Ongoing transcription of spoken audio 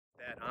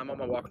I'm on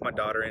my walk with my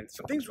daughter, and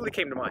some things really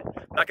came to mind.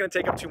 I'm not going to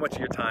take up too much of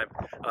your time.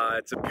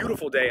 It's a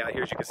beautiful day out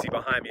here, as you can see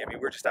behind me. I mean,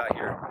 we're just out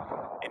here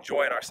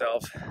enjoying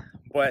ourselves.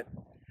 But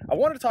I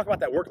wanted to talk about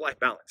that work-life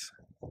balance.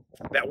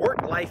 That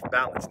work-life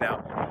balance.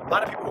 Now, a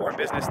lot of people who are in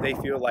business, they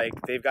feel like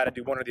they've got to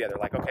do one or the other.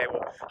 Like, okay,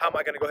 well, how am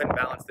I going to go ahead and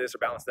balance this or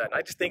balance that? And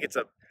I just think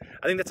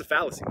I think that's a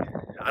fallacy.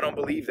 I don't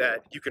believe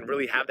that you can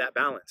really have that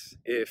balance.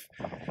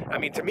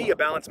 To me, a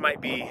balance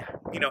might be,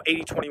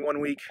 80-20 one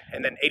week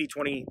and then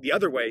 80-20 the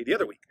other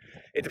week.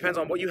 It depends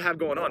on what you have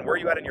going on. Where are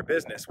you at in your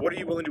business? What are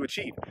you willing to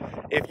achieve?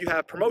 If you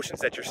have promotions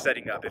that you're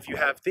setting up, if you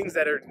have things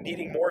that are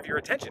needing more of your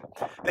attention,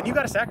 then you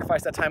got to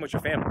sacrifice that time with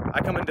your family.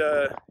 I come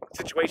into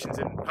situations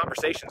and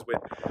conversations with,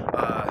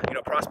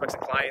 prospects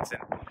and clients,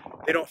 and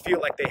they don't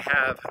feel like they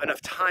have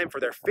enough time for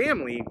their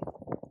family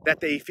that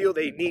they feel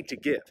they need to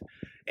give.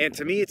 And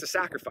to me, it's a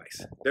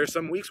sacrifice. There's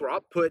some weeks where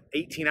I'll put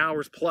 18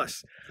 hours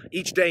plus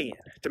each day in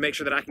to make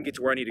sure that I can get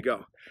to where I need to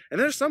go. And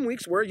there's some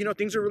weeks where,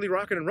 things are really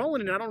rocking and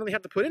rolling and I don't really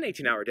have to put in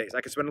 18-hour days.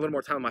 I can spend a little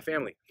more time with my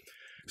family.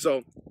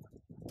 So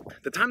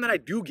the time that I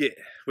do get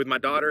with my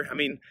daughter,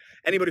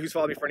 anybody who's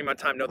followed me for any amount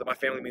of time know that my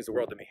family means the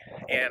world to me.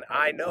 And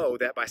I know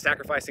that by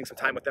sacrificing some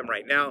time with them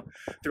right now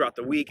throughout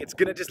the week, it's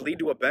going to just lead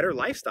to a better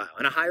lifestyle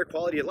and a higher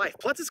quality of life.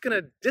 Plus, it's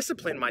going to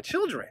discipline my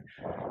children.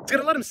 It's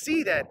going to let them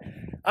see that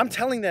I'm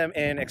telling them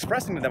and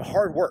expressing to them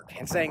hard work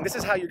and saying, this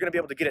is how you're going to be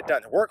able to get it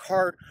done. Work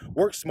hard,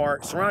 work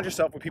smart, surround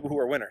yourself with people who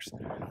are winners.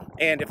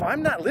 And if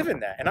I'm not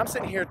living that, and I'm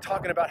sitting here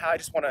talking about how I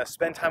just want to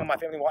spend time with my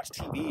family, watch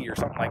TV or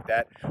something like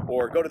that,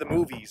 or go to the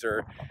movies,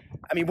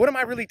 what am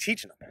I really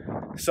teaching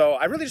them? So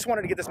I really just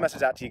wanted to get this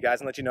message out to you guys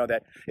and let you know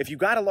that if you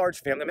got a large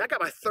family, I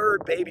got my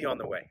third baby on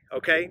the way,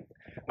 okay?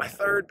 My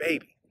third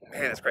baby.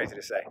 Man, that's crazy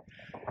to say.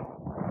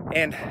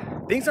 And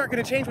things aren't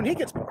going to change when he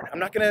gets born. I'm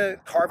not going to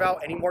carve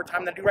out any more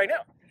time than I do right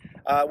now.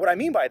 What I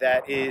mean by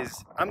that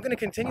is I'm going to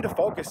continue to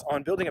focus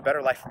on building a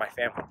better life for my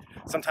family.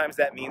 Sometimes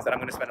that means that I'm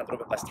going to spend a little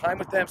bit less time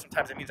with them.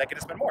 Sometimes it means I get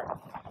to spend more.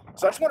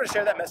 So I just wanted to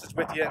share that message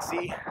with you and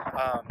see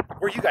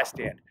where you guys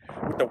stand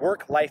with the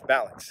work-life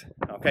balance.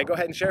 Okay, go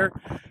ahead and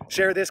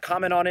share this,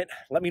 comment on it.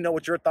 Let me know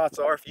what your thoughts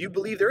are. If you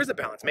believe there is a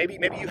balance, maybe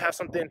you have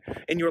something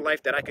in your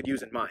life that I could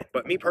use in mine.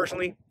 But me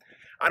personally,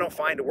 I don't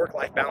find a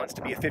work-life balance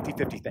to be a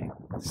 50-50 thing.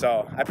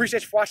 So I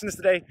appreciate you for watching this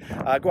today.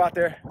 Go out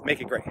there,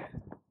 make it great.